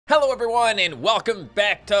Hello everyone and welcome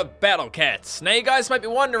back to Battle Cats. Now you guys might be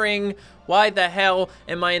wondering, why the hell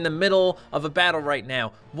am I in the middle of a battle right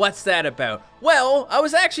now? What's that about? Well, I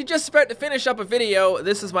was actually just about to finish up a video.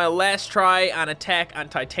 This is my last try on attack on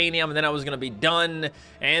titanium, and then I was gonna be done,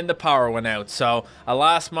 and the power went out. So I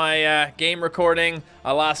lost my game recording,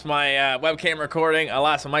 I lost my webcam recording, I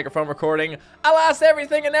lost my microphone recording, I lost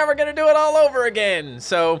everything, and now we're gonna do it all over again.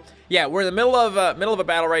 So yeah, we're in the middle of a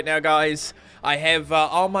battle right now, guys. I have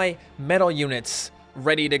all my metal units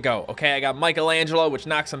ready to go. Okay, I got Michelangelo, which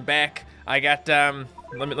knocks him back. I got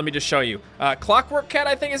let me just show you. Clockwork Cat,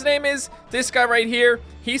 I think his name is. This guy right here,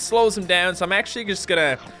 he slows him down. So I'm actually just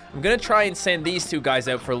gonna try and send these two guys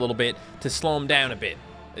out for a little bit to slow him down a bit.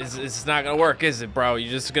 It's not gonna work, is it, bro?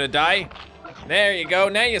 You just gonna die? There you go.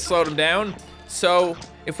 Now you slowed him down. So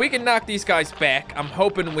if we can knock these guys back, I'm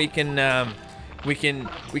hoping we can. We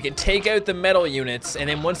can take out the metal units, and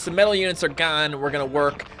then once the metal units are gone, we're gonna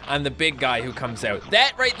work on the big guy who comes out.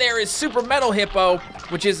 That right there is Super Metal Hippo,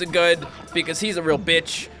 which isn't good because he's a real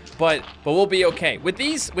bitch, but we'll be okay. With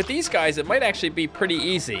these guys, it might actually be pretty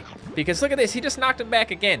easy because look at this, he just knocked him back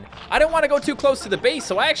again. I don't want to go too close to the base,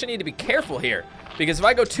 so I actually need to be careful here because if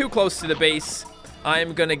I go too close to the base,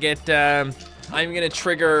 I'm gonna get I'm gonna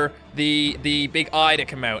trigger the big eye to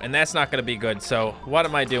come out, and that's not gonna be good. So what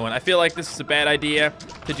am I doing? I feel like this is a bad idea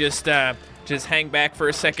to just hang back for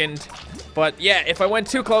a second. But yeah, if I went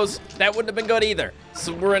too close, that wouldn't have been good either.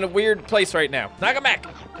 So we're in a weird place right now. Knock him back,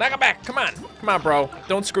 knock him back. Come on, bro.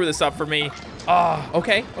 Don't screw this up for me. Oh,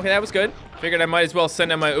 okay, that was good. Figured I might as well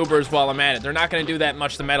send in my Ubers while I'm at it. They're not gonna do that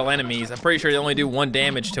much to metal enemies. I'm pretty sure they only do 1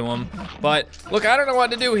 damage to them. But look, I don't know what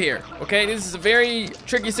to do here. Okay, this is a very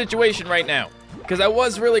tricky situation right now. Because I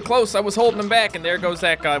was really close, I was holding him back, and there goes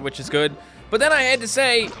that guy, which is good. But then I had to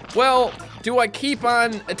say, well, do I keep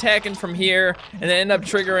on attacking from here and then end up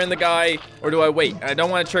triggering the guy, or do I wait? I don't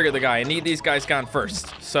want to trigger the guy. I need these guys gone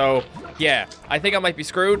first. So, yeah, I think I might be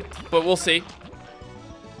screwed, but we'll see.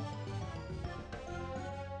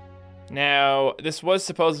 Now, this was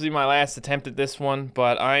supposed to be my last attempt at this one,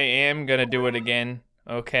 but I am gonna do it again,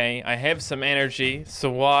 okay? I have some energy, so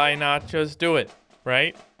why not just do it,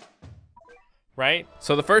 right? Right?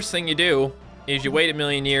 So the first thing you do is you wait a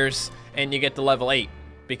million years and you get to level 8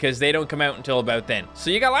 because they don't come out until about then. So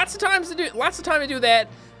you got lots of time to do that.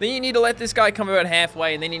 Then you need to let this guy come about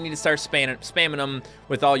halfway, and then you need to start spamming him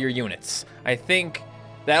with all your units. I think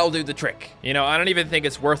that'll do the trick. You know, I don't even think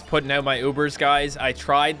it's worth putting out my Ubers, guys. I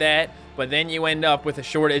tried that, but then you end up with a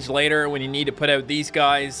shortage later when you need to put out these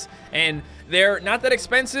guys, and they're not that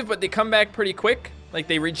expensive, but they come back pretty quick. Like,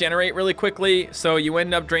 they regenerate really quickly, so you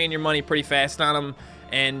end up draining your money pretty fast on them,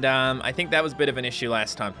 and I think that was a bit of an issue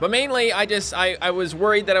last time. But mainly, I was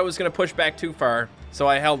worried that I was going to push back too far, so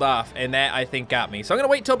I held off, and that, I think, got me. So I'm going to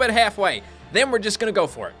wait till about halfway. Then we're just going to go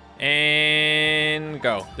for it. And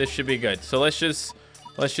go. This should be good. So let's just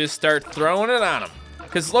start throwing it on them.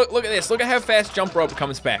 Because look at this. Look at how fast jump rope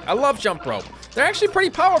comes back. I love jump rope. They're actually pretty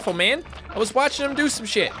powerful, man. I was watching them do some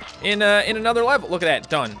shit in another level. Look at that.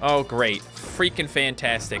 Done. Oh, great. Freaking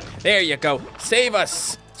fantastic. There you go. Save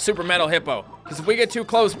us, Super Metal Hippo. Because if we get too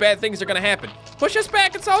close, bad things are going to happen. Push us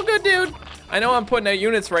back. It's all good, dude. I know I'm putting out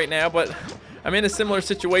units right now, but I'm in a similar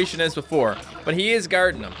situation as before. But he is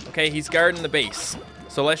guarding them. Okay, he's guarding the base.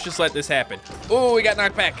 So let's just let this happen. Oh, we got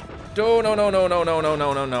knocked back. Oh,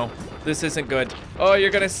 no. This isn't good. Oh, you're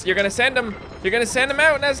gonna send him. You're gonna send him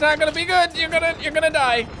out, and that's not gonna be good. You're gonna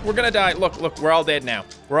die. We're gonna die. Look, we're all dead now.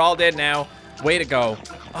 We're all dead now. Way to go.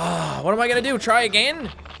 Ah, what am I gonna do? Try again?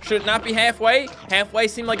 Should it not be halfway? Halfway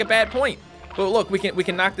seemed like a bad point. But look, we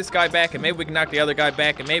can knock this guy back, and maybe we can knock the other guy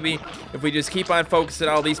back, and maybe if we just keep on focusing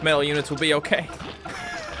on all these metal units, we'll be okay.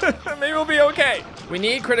 Maybe we'll be okay. We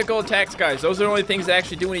need critical attacks, guys. Those are the only things that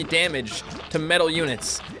actually do any damage to metal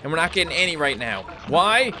units, and we're not getting any right now.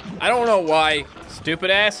 Why? I don't know why. Stupid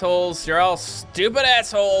assholes. You're all stupid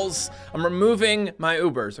assholes. I'm removing my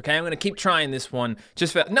Ubers, okay? I'm gonna keep trying this one.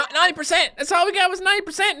 Just for, no, 90%. That's all we got was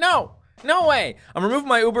 90%. No way. I'm removing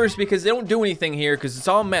my Ubers because they don't do anything here because it's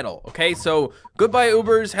all metal, okay? So goodbye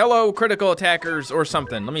Ubers. Hello critical attackers or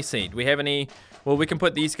something. Let me see. Do we have any? Well, we can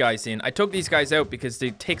put these guys in. I took these guys out because they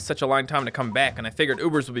take such a long time to come back, and I figured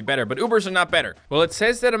Ubers would be better, but Ubers are not better. Well, it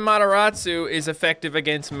says that Amaterasu is effective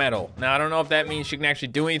against metal. Now, I don't know if that means she can actually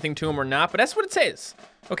do anything to him or not, but that's what it says.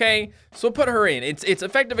 Okay, so we'll put her in. It's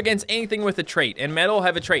effective against anything with a trait, and metal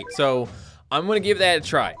have a trait, so I'm gonna give that a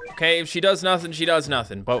try. Okay, if she does nothing, she does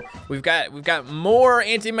nothing. But we've got more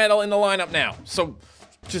anti-metal in the lineup now, so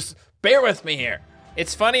just bear with me here.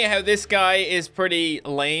 It's funny how this guy is pretty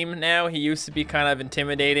lame now. He used to be kind of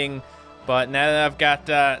intimidating, but now that I've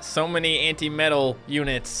got so many anti-metal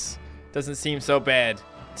units, doesn't seem so bad.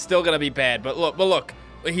 Still gonna be bad, but look.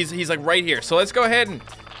 He's like right here. So let's go ahead and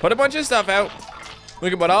put a bunch of stuff out.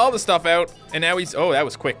 We can put all the stuff out, and now he's, oh, that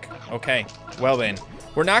was quick. Okay, well then.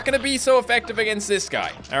 We're not gonna be so effective against this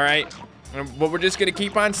guy, all right? But we're just gonna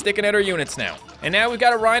keep on sticking at our units now. And now we've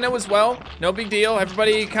got a rhino as well. No big deal,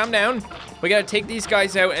 everybody calm down. We gotta take these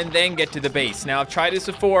guys out and then get to the base. Now, I've tried this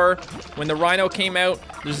before. When the rhino came out,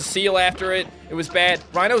 there's a seal after it. It was bad.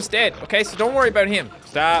 Rhino's dead, okay? So don't worry about him.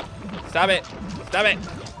 Stop. Stop it. Stop it.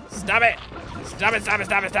 Stop it. Stop it, stop it,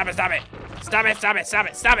 stop it, stop it, stop it. Stop it, stop it, stop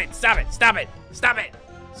it, stop it, stop it, stop it, stop it,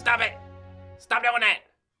 stop it. Stop doing that.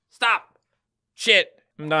 Stop. Shit.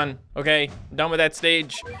 I'm done, okay? I'm done with that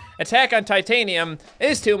stage. Attack on Titanium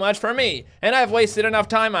is too much for me, and I've wasted enough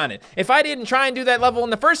time on it. If I didn't try and do that level in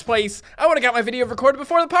the first place, I would've got my video recorded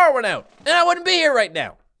before the power went out, and I wouldn't be here right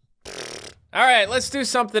now. All right, let's do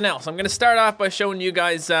something else. I'm gonna start off by showing you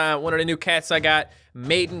guys one of the new cats I got,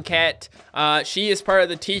 Maiden Cat. She is part of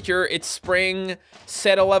the Teacher It's Spring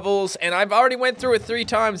set of levels, and I've already went through it 3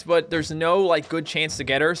 times, but there's no like good chance to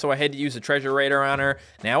get her, so I had to use a treasure raider on her.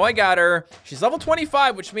 Now I got her. She's level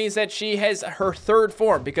 25, which means that she has her 3rd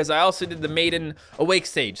form, because I also did the Maiden Awake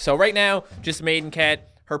stage. So right now, just Maiden Cat.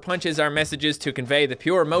 Her punches are messages to convey the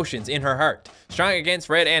pure emotions in her heart, strong against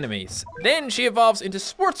red enemies. Then she evolves into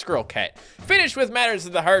Sports Girl Cat. Finished with matters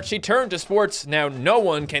of the heart, she turned to sports. Now no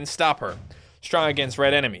one can stop her, strong against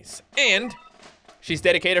red enemies. And she's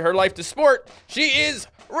dedicated her life to sport. She is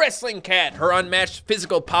Wrestling Cat. Her unmatched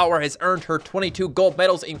physical power has earned her 22 gold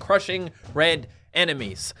medals in crushing red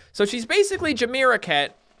enemies. So she's basically Jamira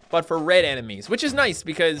Cat, but for red enemies, which is nice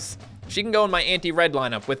because she can go in my anti-red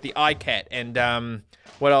lineup with the Eye Cat and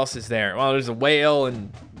what else is there? Well, there's a whale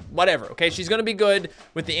and whatever, okay? She's gonna be good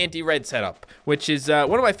with the anti-red setup, which is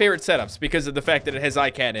one of my favorite setups because of the fact that it has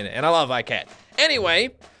iCat in it, and I love iCat.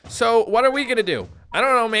 Anyway, so what are we gonna do? I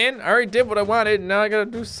don't know, man. I already did what I wanted, and now I gotta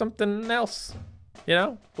do something else, you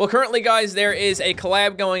know? Well, currently, guys, there is a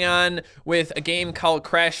collab going on with a game called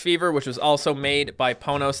Crash Fever, which was also made by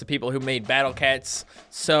Ponos, the people who made Battle Cats.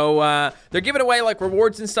 So they're giving away like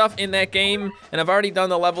rewards and stuff in that game, and I've already done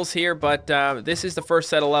the levels here, but this is the first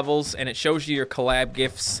set of levels, and it shows you your collab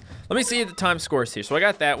gifts. Let me see the time scores here. So I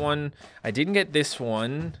got that one. I didn't get this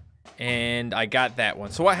one. And I got that one.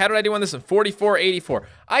 So how did I do on this one? 44, 84.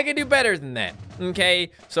 I can do better than that, okay?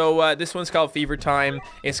 So this one's called Fever Time.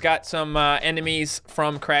 It's got some enemies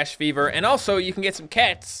from Crash Fever, and also you can get some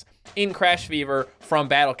cats in Crash Fever from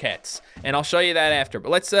Battle Cats, and I'll show you that after. But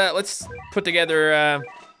let's put together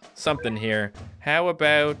something here. How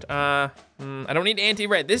about I don't need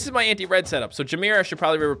anti-red. This is my anti-red setup. So Jamira should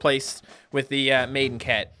probably be replaced with the Maiden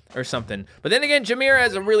Cat or something. But then again, Jamira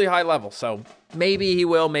has a really high level, so maybe he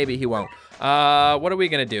will, maybe he won't. What are we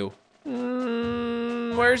gonna do?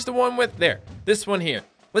 Where's the one with, there, this one here.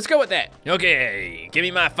 Let's go with that. Okay, give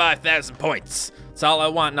me my 5,000 points. That's all I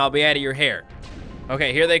want, and I'll be out of your hair.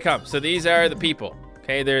 Okay, here they come. So these are the people.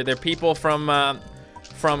 Okay, they're people from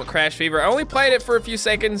Crash Fever. I only played it for a few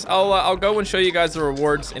seconds. I'll go and show you guys the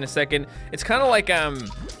rewards in a second. It's kind of like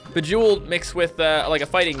Bejeweled mixed with like a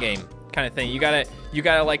fighting game kind of thing. You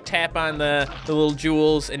gotta like tap on the little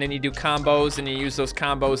jewels, and then you do combos, and you use those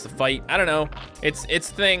combos to fight. I don't know. It's a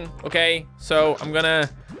thing. Okay, so I'm gonna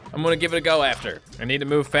give it a go after. I need to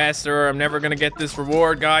move faster, or I'm never gonna get this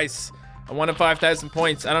reward, guys. I wanted 5,000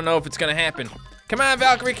 points. I don't know if it's gonna happen. Come on,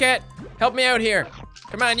 Valkyrie Cat, help me out here.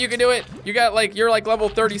 Come on, you can do it. You're like level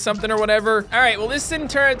 30 something or whatever. All right, well, this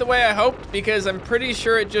didn't turn out the way I hoped, because I'm pretty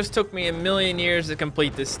sure it just took me 1,000,000 years to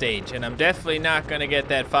complete this stage, and I'm definitely not gonna get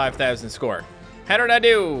that 5,000 score. How did I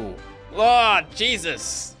do? Oh,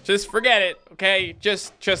 Jesus. Just forget it, okay?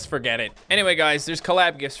 Just forget it. Anyway, guys, there's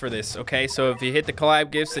collab gifts for this, okay? So if you hit the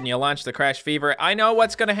collab gifts and you launch the Crash Fever, I know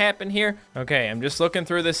what's gonna happen here. Okay, I'm just looking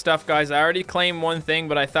through this stuff, guys. I already claimed one thing,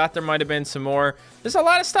 but I thought there might have been some more. There's a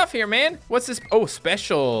lot of stuff here, man. What's this? Oh,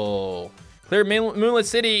 special. Clear Moonlit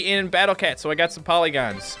City in Battle Cat, so I got some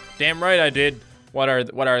polygons. Damn right I did. What are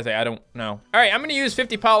they? I don't know. All right, I'm gonna use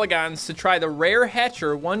 50 polygons to try the rare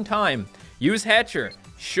Hatcher one time. Use Hatcher.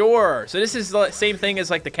 Sure. So this is the same thing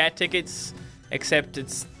as like the cat tickets, except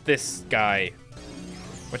it's this guy.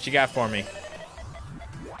 What you got for me?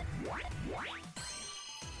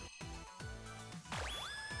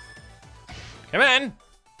 Come on.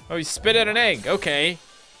 Oh, he spit out an egg. Okay.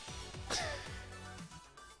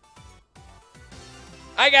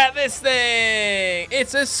 I got this thing.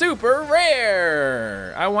 It's a super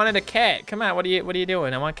rare. I wanted a cat. Come on. What are you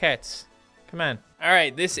doing? I want cats. Come on. All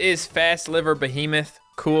right. This is Fast Liver Behemoth.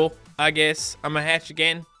 Cool, I guess. I'm gonna hatch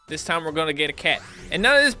again. This time we're gonna get a cat. And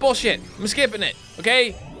none of this bullshit. I'm skipping it,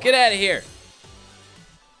 okay? Get out of here.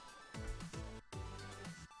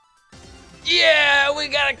 Yeah, we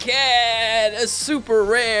got a cat, a super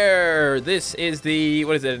rare. This is the,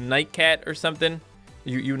 what is it, a night cat or something?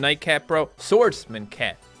 You night cat, bro? Swordsman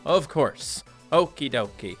cat, of course. Okie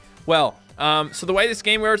dokie. Well, so the way this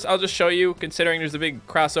game works, I'll just show you, considering there's a big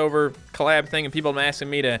crossover collab thing and people have been asking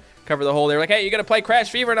me to cover the whole, they're like, hey, you gonna play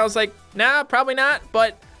Crash Fever? And I was like, nah, probably not,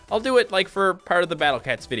 but I'll do it like for part of the Battle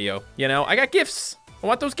Cats video. You know, I got gifts. I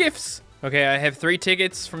want those gifts. Okay, I have 3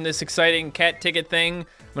 tickets from this exciting cat ticket thing.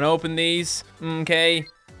 I'm gonna open these, okay.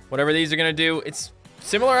 Whatever these are gonna do, it's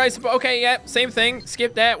similar, I suppose. Okay, yeah, same thing,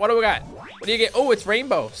 skip that. What do we got? What do you get? Oh, it's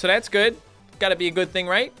rainbow, so that's good. Gotta be a good thing,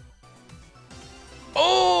 right?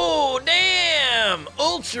 Oh, damn!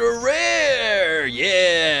 Ultra rare!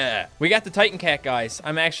 Yeah! We got the Titan Cat, guys.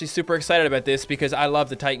 I'm actually super excited about this because I love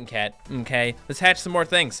the Titan Cat. Okay, let's hatch some more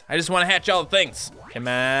things. I just want to hatch all the things. Come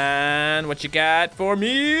on, what you got for me?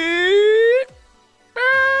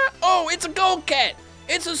 Oh, it's a gold cat!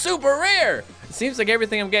 It's a super rare! It seems like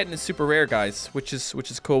everything I'm getting is super rare, guys, which is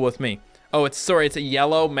cool with me. Oh, it's a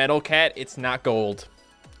yellow metal cat. It's not gold.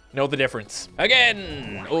 Know the difference.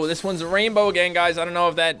 Again. Oh, this one's a rainbow again, guys. I don't know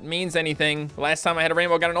if that means anything. Last time I had a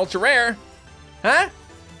rainbow, I got an ultra rare. Huh?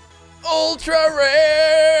 Ultra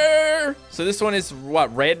rare. So this one is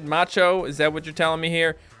what? Red macho? Is that what you're telling me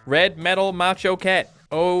here? Red metal macho cat.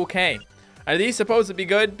 Okay. Are these supposed to be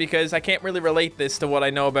good? Because I can't really relate this to what I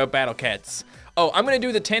know about battle cats. Oh, I'm gonna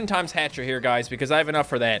do the 10 times hatcher here, guys, because I have enough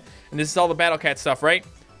for that. And this is all the battle cat stuff, right?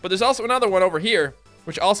 But there's also another one over here,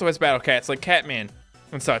 which also has battle cats, like Catman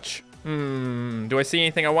and such. Do I see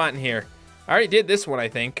anything I want in here? I already did this one, I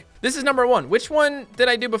think. This is number 1. Which one did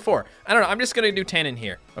I do before? I don't know. I'm just gonna do 10 in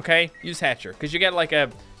here, okay? Use Hatcher, because you get like a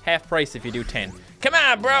half price if you do 10. Come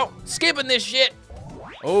on, bro. Skipping this shit.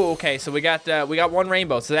 Oh, okay. So we got 1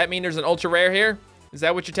 rainbow. So that means there's an ultra rare here? Is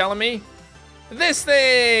that what you're telling me? This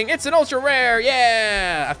thing! It's an ultra rare!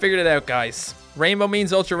 Yeah! I figured it out, guys. Rainbow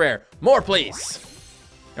means ultra rare. More, please.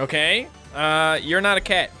 Okay. You're not a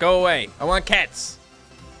cat. Go away. I want cats.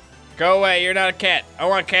 Go away, you're not a cat. I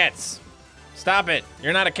want cats. Stop it,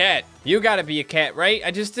 you're not a cat. You gotta be a cat, right? I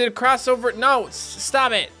just did a crossover. No,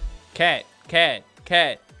 stop it. Cat, cat,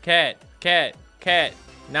 cat, cat, cat, cat.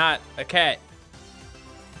 Not a cat.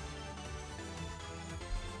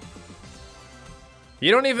 You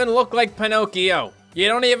don't even look like Pinocchio. You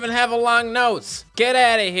don't even have a long nose. Get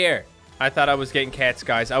out of here. I thought I was getting cats,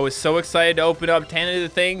 guys. I was so excited to open up 10 of the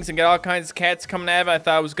things and get all kinds of cats coming out of it. I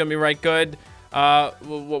thought it was gonna be right good. What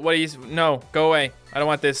do you, no, go away. I don't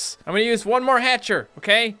want this. I'm gonna use 1 more hatcher,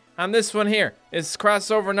 okay? On this one here. It's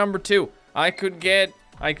crossover number 2. I could get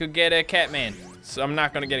a Catman. So I'm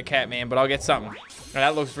not gonna get a Catman, but I'll get something. Oh,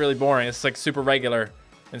 that looks really boring. It's like super regular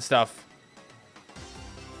and stuff.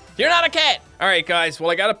 You're not a cat! Alright, guys,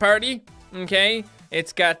 well, I got a party, okay?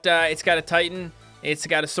 It's got a Titan, it's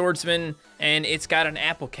got a Swordsman, and it's got an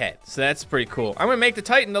Apple Cat. So that's pretty cool. I'm gonna make the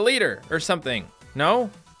Titan the leader or something.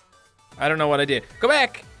 No? I don't know what I did. Go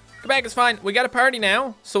back. Go back, it's fine. We got a party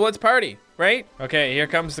now, so let's party, right? Okay, here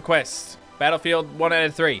comes the quest. Battlefield 1 out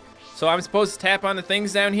of 3. So I'm supposed to tap on the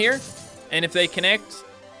things down here, and if they connect,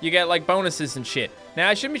 you get like bonuses and shit. Now,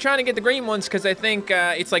 I shouldn't be trying to get the green ones because I think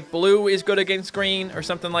it's like blue is good against green or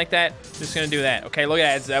something like that. Just gonna do that. Okay, look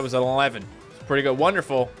at that. That was an 11. It's pretty good.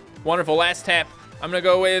 Wonderful. Wonderful. Last tap. I'm gonna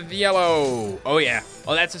go with yellow. Oh, yeah.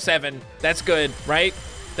 Oh, that's a 7. That's good, right?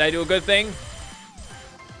 Did I do a good thing?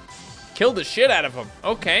 Killed the shit out of him.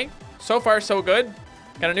 Okay. So far, so good.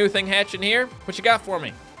 Got a new thing hatching here. What you got for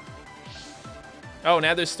me? Oh,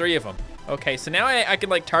 now there's 3 of them. Okay, so now I can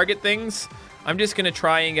like target things. I'm just gonna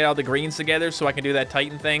try and get all the greens together so I can do that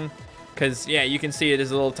Titan thing. Cause yeah, you can see it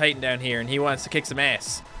is a little Titan down here and he wants to kick some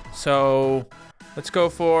ass. So let's go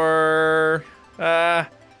for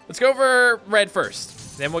red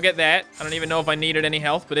first. Then we'll get that. I don't even know if I needed any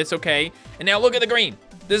health, but it's okay. And now look at the green.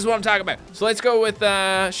 This is what I'm talking about. So let's go with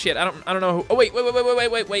shit. I don't know who. Oh wait. Look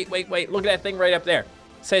at that thing right up there. It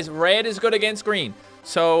says red is good against green.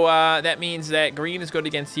 So that means that green is good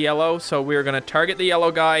against yellow. So we're gonna target the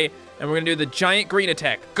yellow guy and we're gonna do the giant green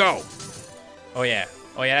attack. Go. Oh yeah.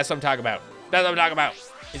 Oh yeah, that's what I'm talking about. That's what I'm talking about.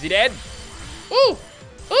 Is he dead? Ooh.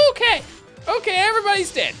 Okay. Okay,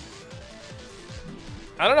 everybody's dead.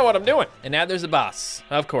 I don't know what I'm doing. And now there's a boss.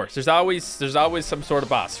 Of course. There's always some sort of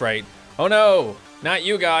boss, right? Oh no. Not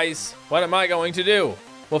you guys. What am I going to do?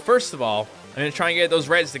 Well, first of all, I'm gonna try and get those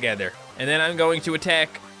reds together. And then I'm going to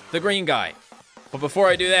attack the green guy. But before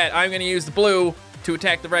I do that, I'm gonna use the blue to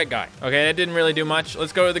attack the red guy. Okay, that didn't really do much.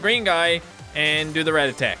 Let's go to the green guy and do the red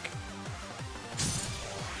attack.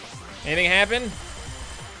 Anything happen?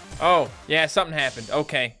 Oh, yeah, something happened.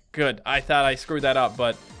 Okay, good. I thought I screwed that up,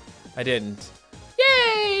 but I didn't.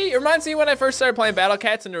 Yay! It reminds me when I first started playing Battle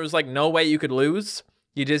Cats and there was like no way you could lose.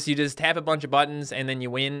 You just tap a bunch of buttons and then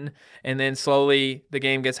you win, and then slowly the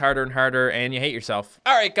game gets harder and harder and you hate yourself.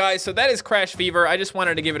 All right, guys, so that is Crash Fever. I just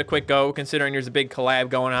wanted to give it a quick go considering there's a big collab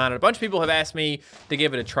going on and a bunch of people have asked me to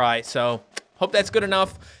give it a try, so hope that's good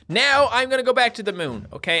enough. Now I'm gonna go back to the moon,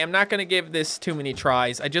 okay? I'm not gonna give this too many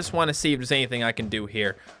tries. I just wanna see if there's anything I can do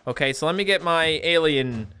here. Okay, so let me get my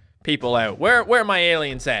alien people out. Where are my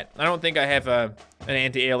aliens at? I don't think I have an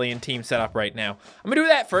anti-alien team set up right now. I'm gonna do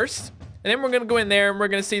that first. And then we're gonna go in there and we're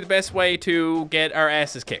gonna see the best way to get our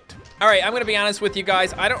asses kicked. All right, I'm gonna be honest with you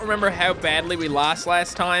guys. I don't remember how badly we lost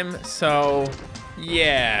last time, so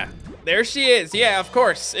yeah. There she is, yeah, of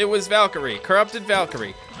course. It was Valkyrie, Corrupted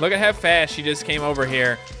Valkyrie. Look at how fast she just came over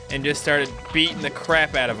here and just started beating the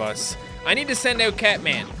crap out of us. I need to send out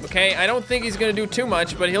Catman, okay? I don't think he's gonna do too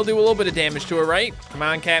much, but he'll do a little bit of damage to her, right? Come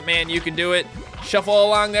on, Catman, you can do it. Shuffle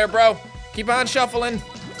along there, bro. Keep on shuffling.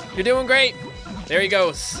 You're doing great. There he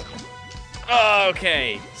goes.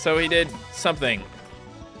 Okay, so he did something.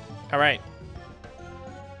 All right.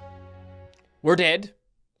 We're dead.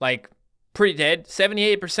 Like, pretty dead.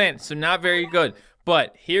 78%, so not very good.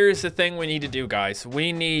 But here's the thing we need to do, guys.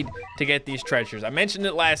 We need to get these treasures. I mentioned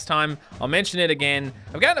it last time. I'll mention it again.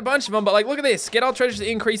 I've gotten a bunch of them, but like, look at this. Get all treasures to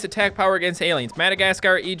increase attack power against aliens.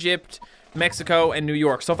 Madagascar, Egypt, Mexico, and New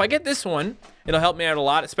York. So if I get this one, it'll help me out a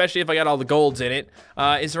lot, especially if I got all the golds in it.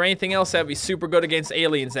 Is there anything else that would be super good against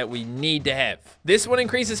aliens that we need to have? This one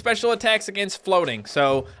increases special attacks against floating,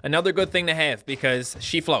 so another good thing to have because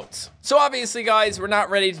she floats. So obviously, guys, we're not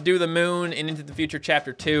ready to do the moon and Into the Future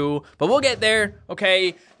Chapter 2, but we'll get there,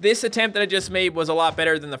 okay? This attempt that I just made was a lot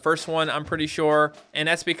better than the first one, I'm pretty sure, and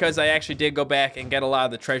that's because I actually did go back and get a lot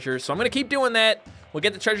of the treasures, so I'm gonna keep doing that. We'll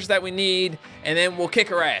get the treasures that we need, and then we'll kick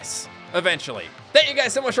her ass. Eventually. Thank you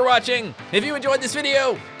guys so much for watching. If you enjoyed this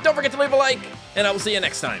video, don't forget to leave a like, and I will see you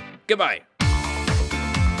next time. Goodbye.